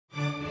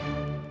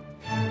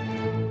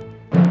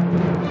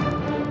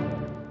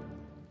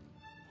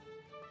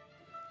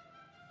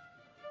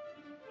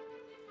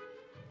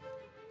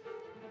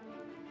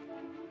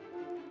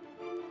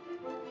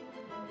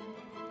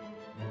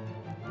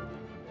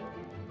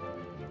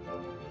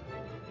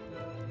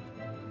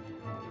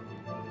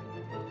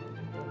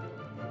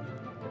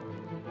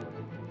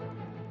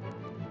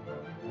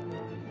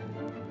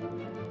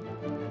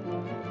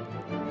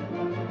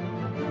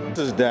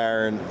This is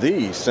Darren,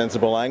 the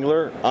Sensible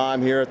Angler.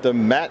 I'm here at the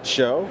M.A.A.T.S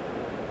show.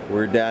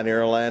 We're down here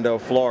in Orlando,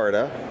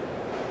 Florida,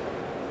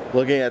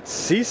 looking at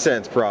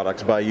Seasense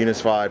products by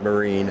Unified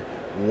Marine.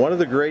 One of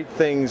the great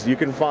things you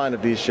can find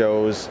at these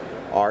shows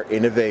are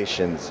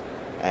innovations.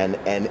 And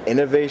an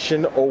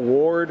Innovation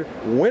Award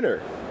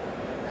winner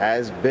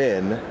has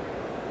been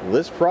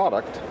this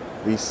product,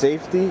 the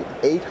Safety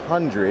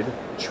 800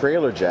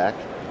 Trailer Jack.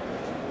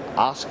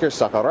 Oscar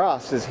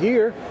Sakaras is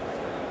here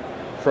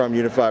from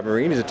Unified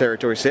Marine. He's a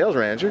territory sales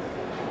manager.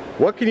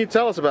 What can you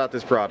tell us about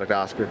this product,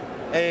 Oscar?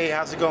 Hey,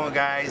 how's it going,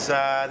 guys?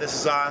 This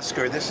is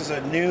Oscar. This is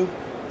a new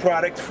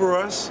product for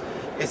us.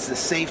 It's the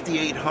Safety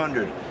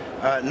 800.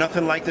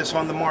 Nothing like this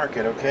on the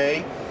market,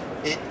 okay?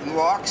 It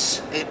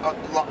locks,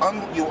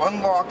 you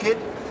unlock it,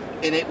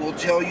 and it will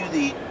tell you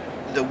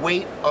the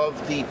weight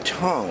of the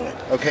tongue.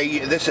 Okay,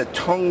 this is a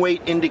tongue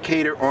weight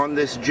indicator on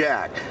this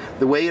jack.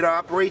 The way it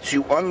operates,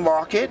 you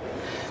unlock it,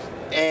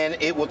 and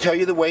it will tell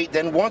you the weight.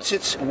 Then once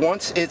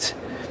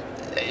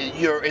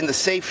you're in the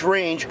safe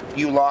range,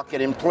 you lock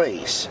it in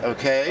place.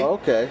 Okay.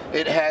 Okay.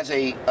 It has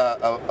a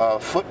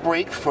foot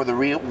brake for the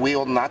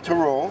wheel not to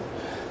roll,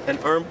 an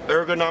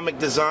ergonomic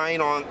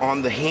design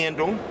on the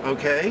handle.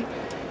 Okay,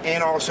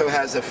 and also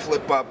has a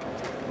flip up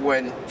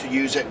when to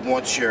use it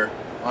once you're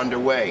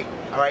underway.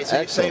 All right. So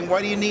Excellent. you're saying,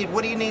 what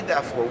do you need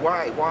that for?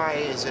 Why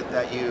is it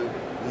that you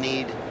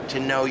need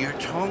to know your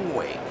tongue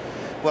weight?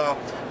 Well,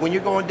 when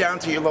you're going down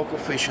to your local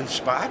fishing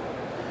spot,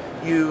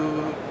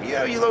 you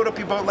load up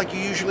your boat like you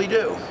usually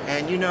do,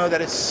 and you know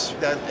that it's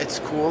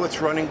cool,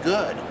 it's running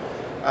good.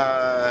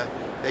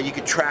 That you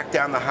could track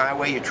down the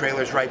highway, your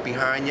trailer's right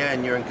behind you,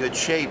 and you're in good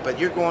shape. But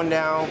you're going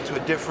down to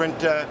a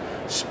different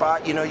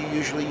spot. You know, you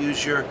usually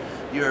use your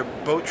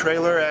boat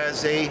trailer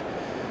as a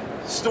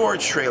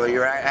storage trailer.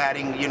 You're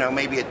adding,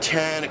 maybe a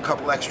tent, a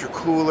couple extra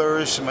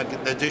coolers, some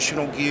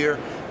additional gear.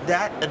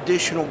 That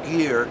additional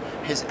gear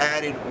has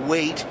added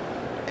weight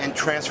and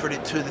transferred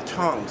it to the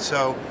tongue.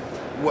 So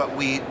what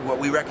we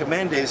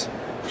recommend is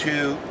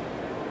to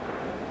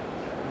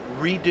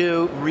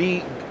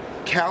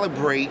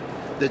recalibrate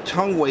the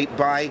tongue weight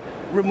by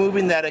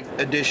removing that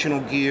additional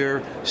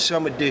gear,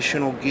 some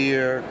additional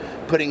gear,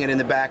 putting it in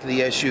the back of the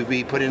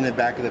SUV, put it in the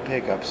back of the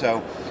pickup.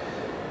 So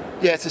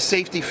yeah, it's a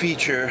safety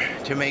feature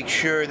to make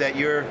sure that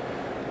you're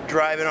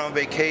driving on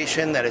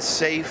vacation, that it's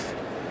safe,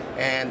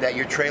 and that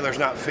your trailer's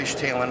not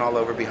fishtailing all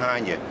over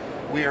behind you.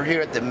 We are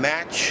here at the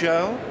M.A.A.T.S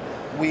show.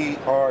 We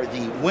are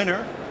the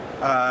winner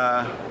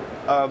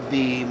of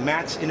the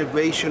M.A.A.T.S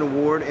Innovation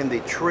Award in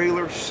the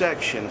trailer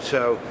section.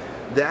 So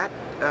that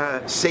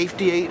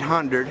Safety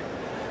 800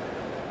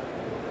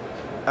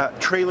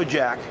 trailer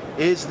jack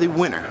is the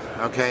winner,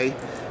 okay?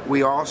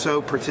 We also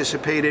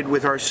participated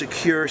with our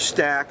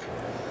Securestack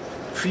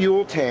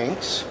Fuel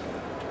Tanks,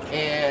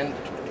 and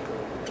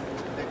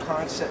the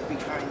concept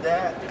behind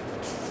that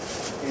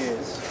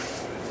is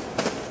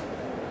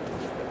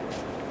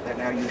that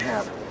now you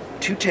have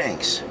two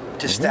tanks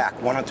to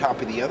stack, one on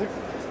top of the other.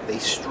 They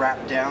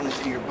strap down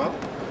into your boat.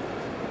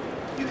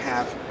 You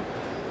have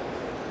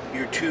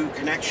your two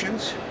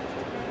connections.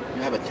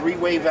 You have a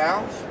three-way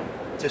valve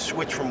to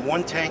switch from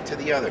one tank to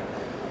the other.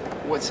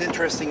 What's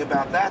interesting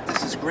about that,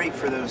 this is great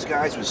for those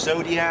guys with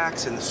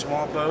Zodiacs and the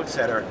small boats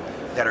that are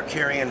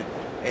carrying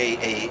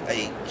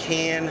a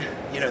can,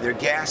 their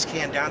gas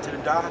can down to the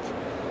dock,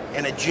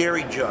 and a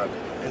jerry jug.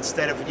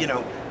 Instead of,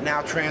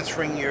 now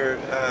transferring your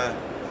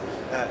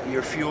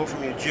fuel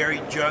from your jerry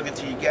jug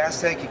into your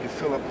gas tank, you can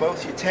fill up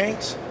both your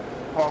tanks,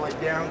 haul it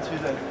down to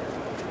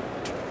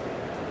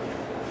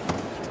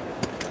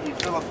you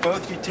fill up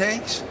both your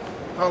tanks,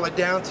 haul it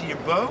down to your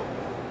boat,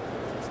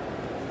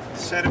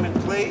 set them in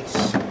place,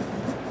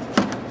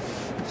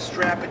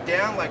 strap it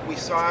down like we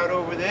saw it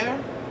over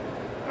there,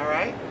 all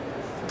right?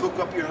 Hook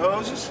up your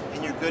hoses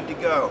and you're good to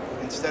go.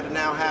 Instead of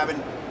now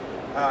having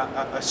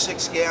a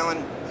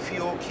 6-gallon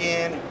fuel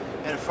can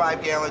and a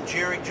 5-gallon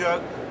jerry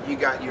jug, you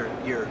got your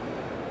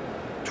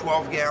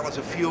 12 gallons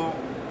of fuel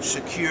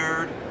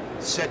secured,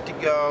 set to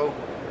go,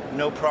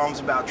 no problems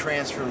about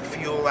transferring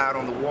fuel out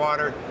on the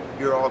water.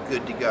 You're all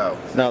good to go.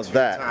 Now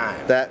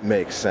that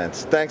makes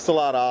sense. Thanks a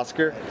lot,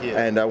 Oscar. Thank you.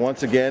 And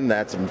once again,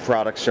 that's some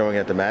products showing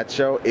at the M.A.A.T.S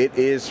show. It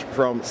is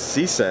from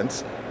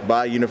Seasense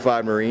by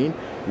Unified Marine.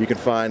 You can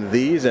find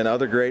these and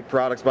other great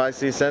products by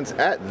Seasense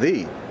at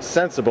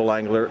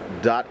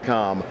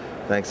thesensibleangler.com.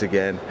 Thanks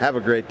again. Have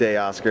a great day,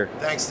 Oscar.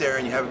 Thanks,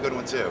 Darren. You have a good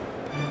one, too.